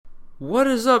What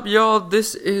is up, y'all?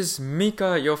 This is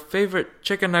Mika, your favorite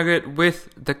chicken nugget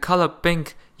with the color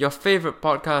pink, your favorite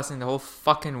podcast in the whole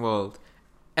fucking world.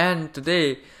 And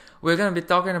today, we're gonna be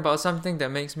talking about something that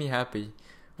makes me happy.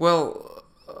 Well,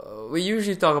 we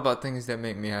usually talk about things that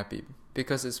make me happy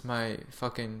because it's my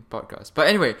fucking podcast. But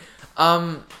anyway,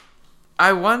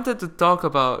 I wanted to talk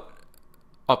about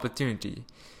opportunity.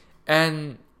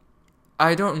 And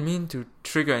I don't mean to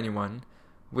trigger anyone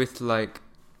with like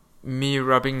me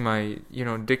rubbing my,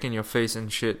 dick in your face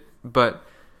and shit. But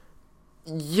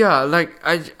yeah, like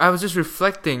I was just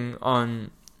reflecting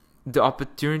on the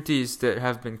opportunities that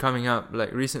have been coming up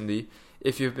like recently.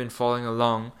 If you've been following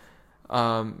along,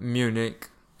 Munich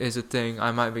is a thing.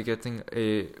 I might be getting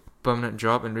a permanent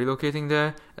job and relocating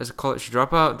there as a college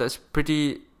dropout. That's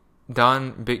pretty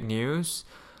darn big news.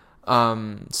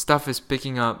 Stuff is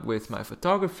picking up with my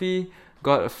photography.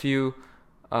 Got a few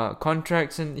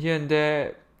contracts in here and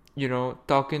there.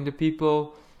 Talking to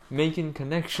people, making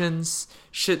connections.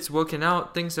 Shit's working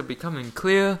out. Things are becoming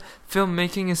clear.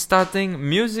 Filmmaking is starting.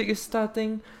 Music is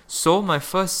starting. Sold my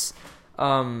first,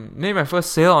 made my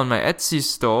first sale on my Etsy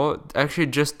store. Actually,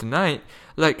 just tonight.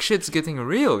 Like shit's getting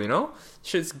real.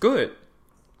 Shit's good.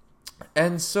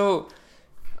 And so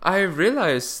I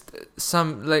realized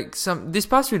these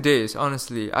past few days,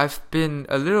 honestly, I've been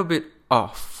a little bit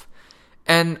off.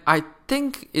 And I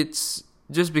think it's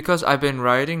just because I've been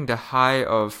riding the high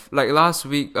of, like last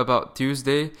week, about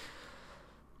Tuesday,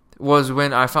 was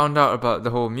when I found out about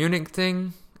the whole Munich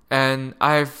thing. And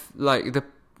I've, like, the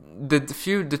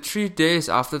 3 days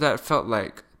after that felt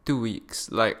like 2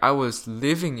 weeks. Like, I was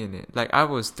living in it. Like, I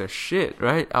was the shit,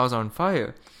 right? I was on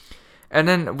fire. And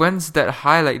then once that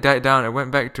high like died down, it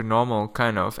went back to normal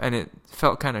kind of, and it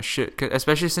felt kind of shit.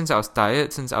 Especially since I was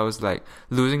tired, since I was like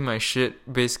losing my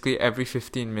shit basically every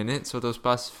 15 minutes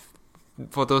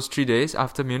for those 3 days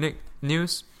after Munich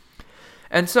news.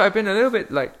 And so I've been a little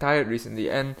bit like tired recently,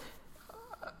 and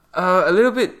a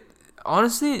little bit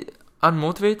honestly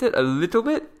unmotivated a little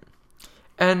bit.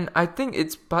 And I think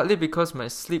it's partly because my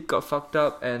sleep got fucked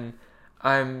up, and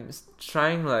I'm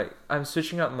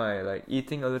switching up my like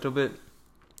eating a little bit.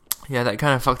 Yeah, that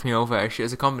kind of fucked me over actually.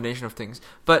 It's a combination of things.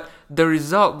 But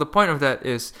the point of that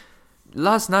is,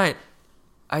 last night,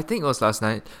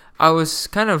 I was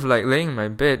kind of like laying in my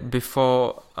bed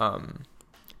before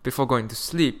going to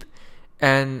sleep,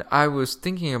 and I was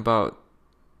thinking about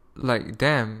like,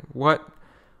 damn, what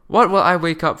will I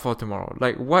wake up for tomorrow?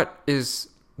 Like, what is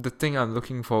the thing I'm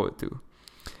looking forward to?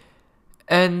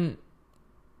 And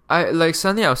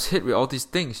suddenly I was hit with all these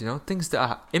things, things that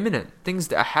are imminent, things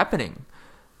that are happening.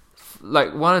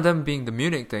 Like one of them being the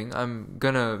Munich thing. I'm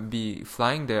gonna be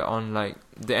flying there on like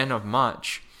the end of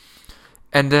March.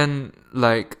 And then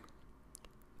like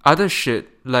other shit,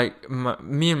 like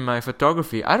me and my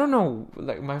photography. I don't know,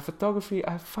 like my photography,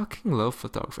 I fucking love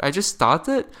photography. I just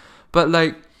started, but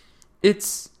like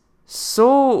it's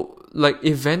so like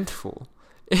eventful.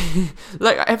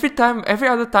 Like every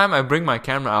other time I bring my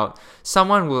camera out,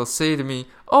 someone will say to me,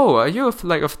 "Oh, are you a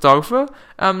photographer?"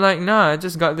 I'm like, "Nah, I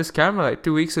just got this camera like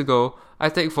 2 weeks ago. I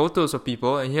take photos of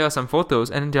people, and here are some photos."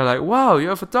 And they're like, "Wow,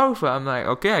 you're a photographer." I'm like,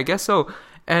 "Okay, I guess so."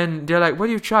 And they're like, "What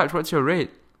do you charge? What's your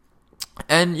rate?"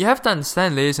 And you have to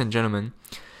understand, ladies and gentlemen,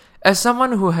 as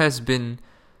someone who has been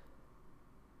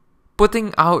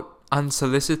putting out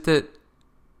unsolicited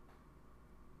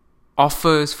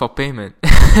offers for payment,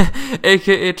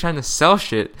 aka trying to sell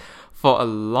shit for a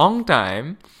long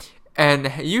time,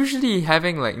 and usually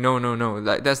having like no,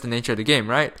 like that's the nature of the game,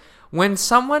 right? When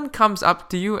someone comes up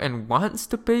to you and wants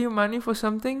to pay you money for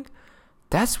something,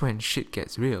 that's when shit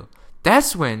gets real.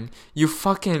 That's when you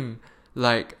fucking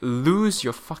like lose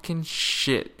your fucking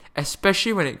shit,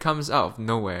 especially when it comes out of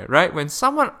nowhere, right? When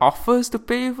someone offers to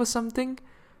pay you for something,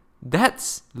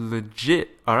 that's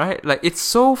legit, alright? Like, it's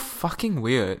so fucking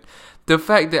weird. The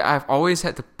fact that I've always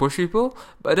had to push people,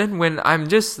 but then when I'm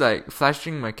just like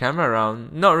flashing my camera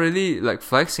around, not really like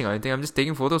flexing or anything, I'm just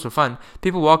taking photos for fun,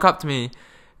 people walk up to me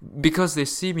because they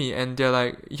see me and they're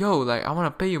like, "Yo, like I want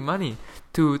to pay you money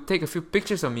to take a few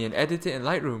pictures of me and edit it in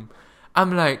Lightroom."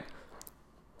 I'm like,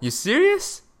 "You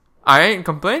serious? I ain't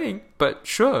complaining, but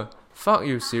sure. Fuck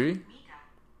you, Siri."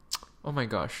 Oh my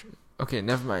gosh. Okay,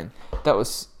 never mind. That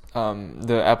was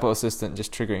the Apple Assistant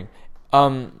just triggering.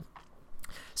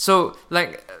 So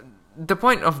like the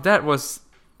point of that was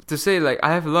to say like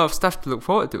I have a lot of stuff to look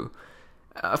forward to.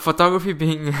 Photography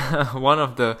being one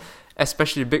of the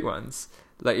especially big ones.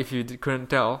 Like if you couldn't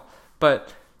tell,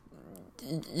 but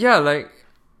yeah, like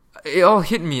it all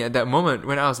hit me at that moment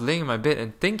when I was laying in my bed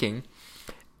and thinking.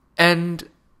 And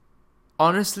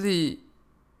honestly,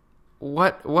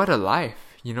 what a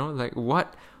life, like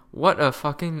what what a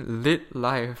fucking lit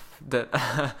life that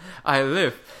I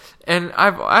live. And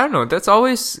I don't know, that's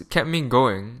always kept me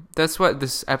going. That's what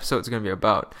this episode's gonna be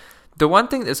about. The one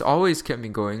thing that's always kept me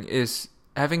going is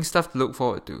having stuff to look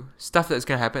forward to, stuff that's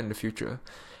gonna happen in the future.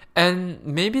 And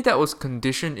maybe that was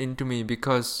conditioned into me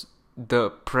because the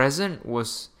present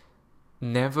was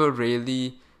never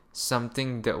really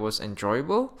something that was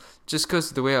enjoyable, just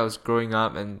because the way I was growing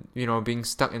up and, you know, being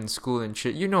stuck in school and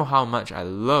shit. You know how much I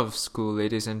love school,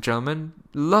 ladies and gentlemen.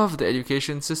 Love the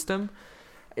education system.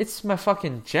 It's my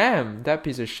fucking jam, that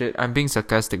piece of shit. I'm being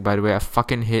sarcastic, by the way. I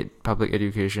fucking hate public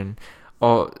education.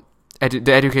 Or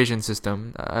the education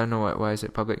system. I don't know why is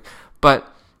it public. But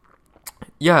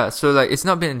yeah, so like it's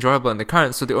not been enjoyable in the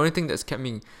current. So the only thing that's kept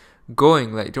me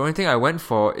going, like the only thing I went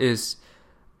for is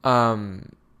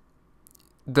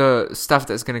the stuff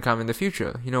that's gonna come in the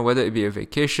future. You know, whether it be a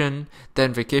vacation.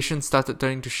 Then vacation started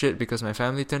turning to shit because my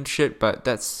family turned to shit. But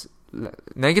that's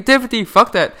negativity.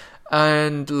 Fuck that.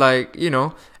 And like, you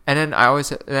know, and then I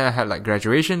had like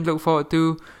graduation to look forward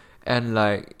to, and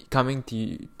like coming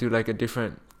to like a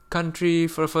different country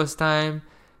for the first time.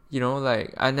 You know,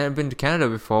 like I'd never been to Canada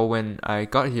before when I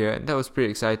got here, and that was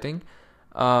pretty exciting.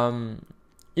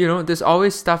 You know, there's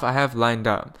always stuff I have lined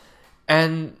up,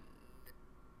 and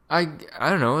I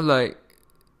don't know, like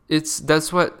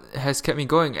that's what has kept me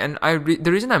going. And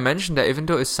the reason I mentioned that, even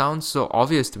though it sounds so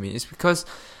obvious to me, is because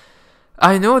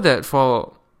I know that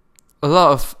for a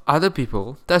lot of other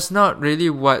people, that's not really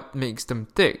what makes them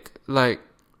tick. Like,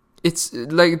 it's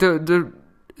like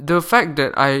the fact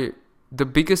that the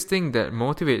biggest thing that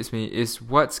motivates me is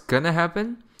what's gonna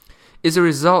happen is a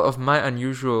result of my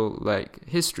unusual like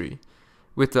history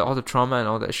with all the trauma and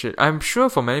all that shit. I'm sure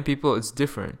for many people it's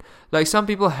different. Like some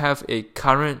people have a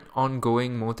current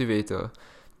ongoing motivator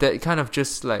that kind of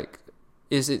just like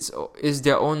is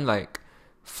their own like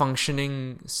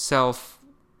functioning self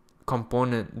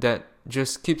component that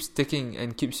just keeps ticking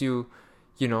and keeps you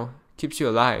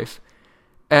alive.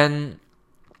 And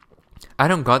I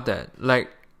don't got that. Like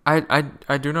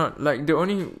I do not, like, the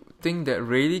only thing that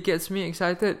really gets me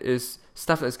excited is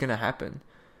stuff that's gonna happen.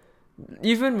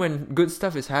 Even when good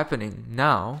stuff is happening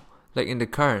now, like in the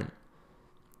current,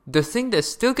 the thing that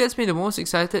still gets me the most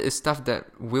excited is stuff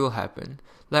that will happen.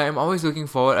 Like I'm always looking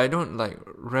forward. I don't like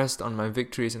rest on my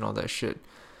victories and all that shit.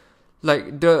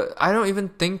 Like I don't even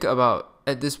think about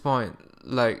at this point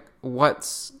like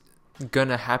what's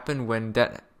gonna happen when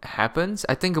that happens.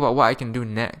 I think about what I can do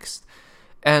next.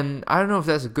 And I don't know if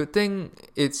that's a good thing.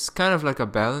 It's kind of like a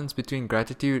balance between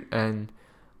gratitude and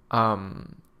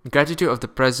gratitude of the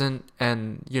present,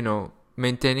 and, you know,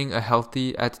 maintaining a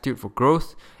healthy attitude for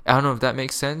growth. I don't know if that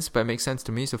makes sense, but it makes sense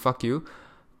to me, so fuck you.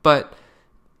 But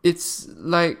it's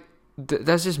like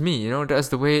that's just me, you know. That's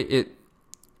the way it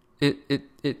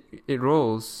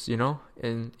rolls, you know,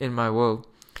 in my world.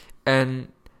 And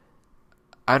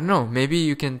I don't know, maybe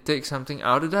you can take something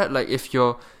out of that. Like if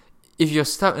you're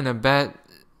stuck in a bad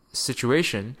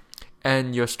situation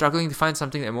and you're struggling to find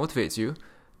something that motivates you,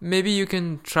 maybe you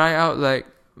can try out like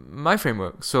my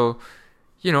framework. So,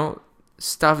 you know,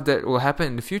 stuff that will happen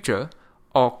in the future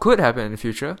or could happen in the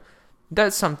future,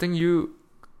 that's something you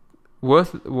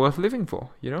worth living for,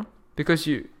 you know, because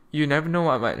you never know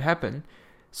what might happen.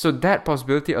 So that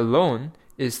possibility alone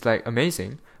is like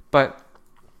amazing. But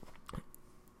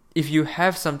if you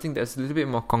have something that's a little bit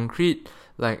more concrete,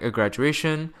 like a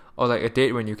graduation, or like a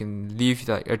date when you can leave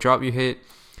like a job you hate,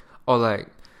 or like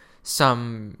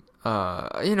some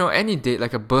you know, any date,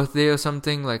 like a birthday or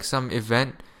something, like some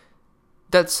event,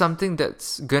 that's something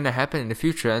that's gonna happen in the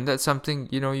future, and that's something,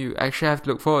 you know, you actually have to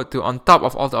look forward to on top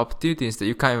of all the opportunities that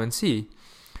you can't even see.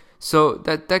 So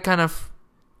that kind of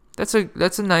that's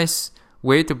a nice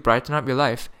way to brighten up your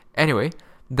life. Anyway,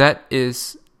 that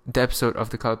is the episode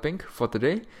of The Color Pink for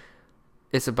today.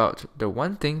 It's about the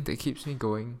one thing that keeps me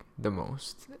going the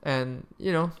most. And,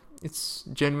 you know, it's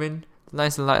genuine,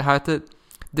 nice and lighthearted.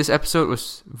 This episode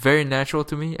was very natural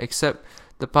to me, except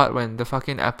the part when the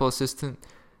fucking Apple Assistant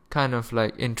kind of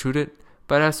like intruded.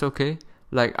 But that's okay.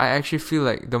 Like, I actually feel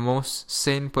like the most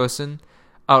sane person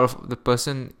out of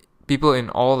the people in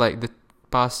all like the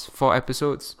past 4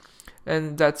 episodes.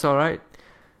 And that's alright.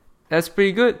 That's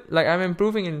pretty good. Like, I'm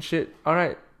improving and shit.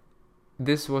 Alright.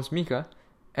 This was Mika,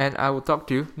 and I will talk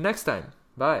to you next time.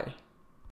 Bye.